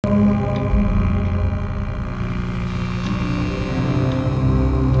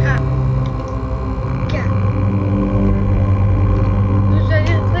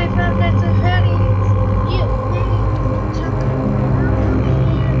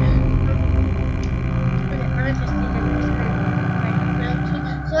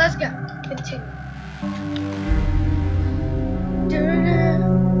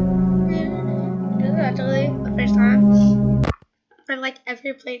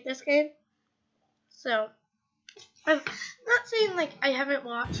hate this game. So, I'm not saying like I haven't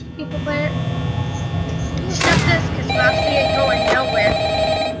watched people play it. Except this, because Foxy ain't going nowhere.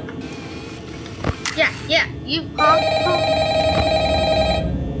 Yeah, you honk.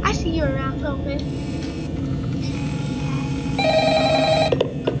 I see your mouth open.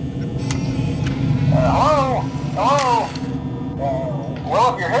 Hello?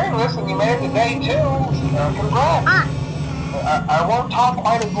 Well, if you're hearing this and you made it to day 2, congrats. I won't talk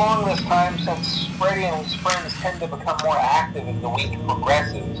quite as long this time since Freddy and his friends tend to become more active as the week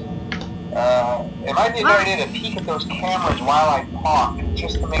progresses. It might be a good idea to peek at those cameras while I talk,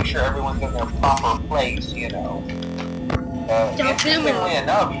 just to make sure everyone's in their proper place, you know. Interestingly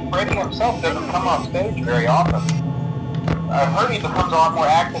enough, Freddy himself doesn't come off stage very often. I've heard he becomes a lot more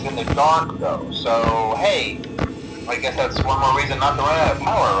active in the dark, though, so hey, I guess that's one more reason not to run out of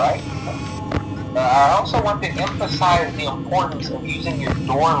power, right? I also want to emphasize the importance of using your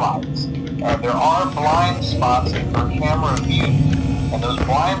door lights. There are blind spots in your camera view, and those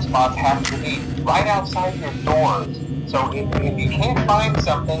blind spots have to be right outside your doors. So if you can't find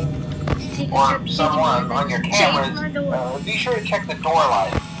something or someone on your cameras, be sure to check the door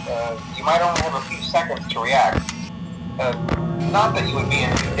light. You might only have a few seconds to react. Not that you would be in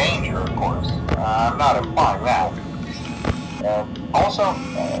any danger, of course. I'm not implying that. Also,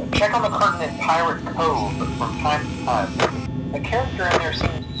 check on the curtain in Pirate Cove from time to time. The character in there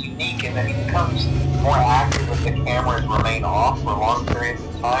seems unique in that he becomes more active if the cameras remain off for long periods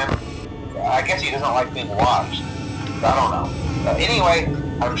of time. I guess he doesn't like being watched. I don't know. Anyway,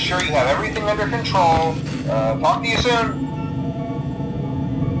 I'm sure you have everything under control. Talk to you soon.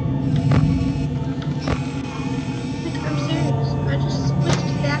 I'm serious. I just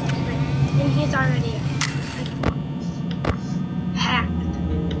switched back to it, and he's already hacked.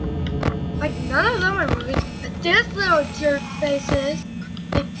 Like, none of them are moving. This little jerk faces,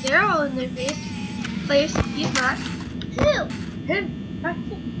 like, they're all in their place. He's not. Who? Him. That's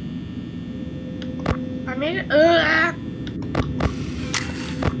him. I made it. I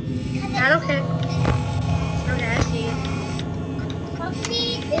don't care. Okay, I see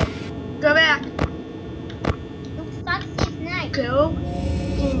you. Go back. Foxy's night. Go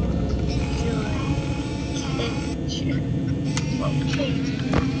into your kitchen. Locate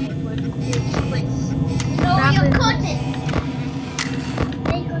this place. No, you're cooking.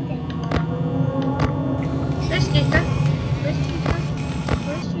 They cooking. Where's Chica? Where's Chica?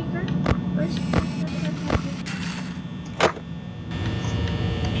 Where's Chica? Where's Chica?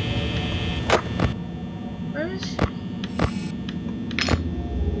 Where is she?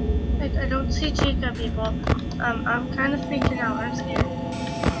 I don't see Chica, people. I'm kind of freaking out. I'm scared.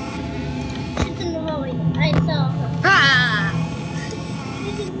 She's in the hallway. I saw her. Ah!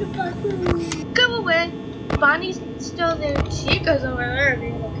 She's in the bathroom. Go away. Bonnie's still there. Chica's over there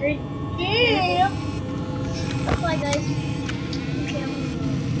being a creep. Yeah. Bye, guys. Yeah.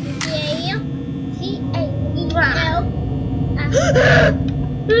 C-A-E-L.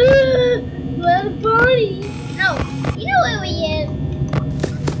 Where's Bonnie? No. You know where he is.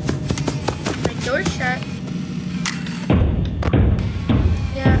 My door's shut.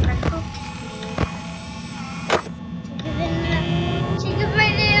 Yeah, I hope. Chicken's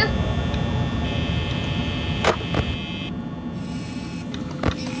right there.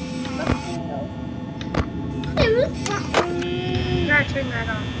 Gotta turn that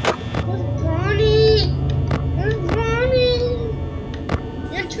on. Where's Bonnie? Where's Bonnie?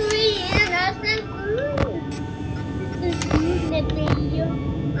 The tree and that's the food. This is food that they use.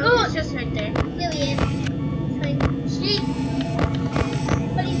 Oh, it's just right there. There he is. Sheep.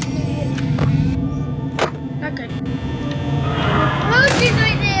 What is he? Not good. Oh, she's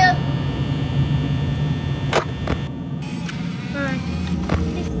right there. Alright.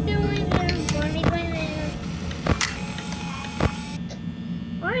 She's still right there. Bonnie right there.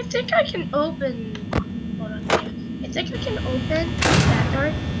 Well, I think I can open. Hold on here. I think I can open that door.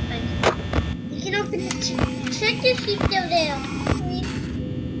 Like, You can open the check if she's still there.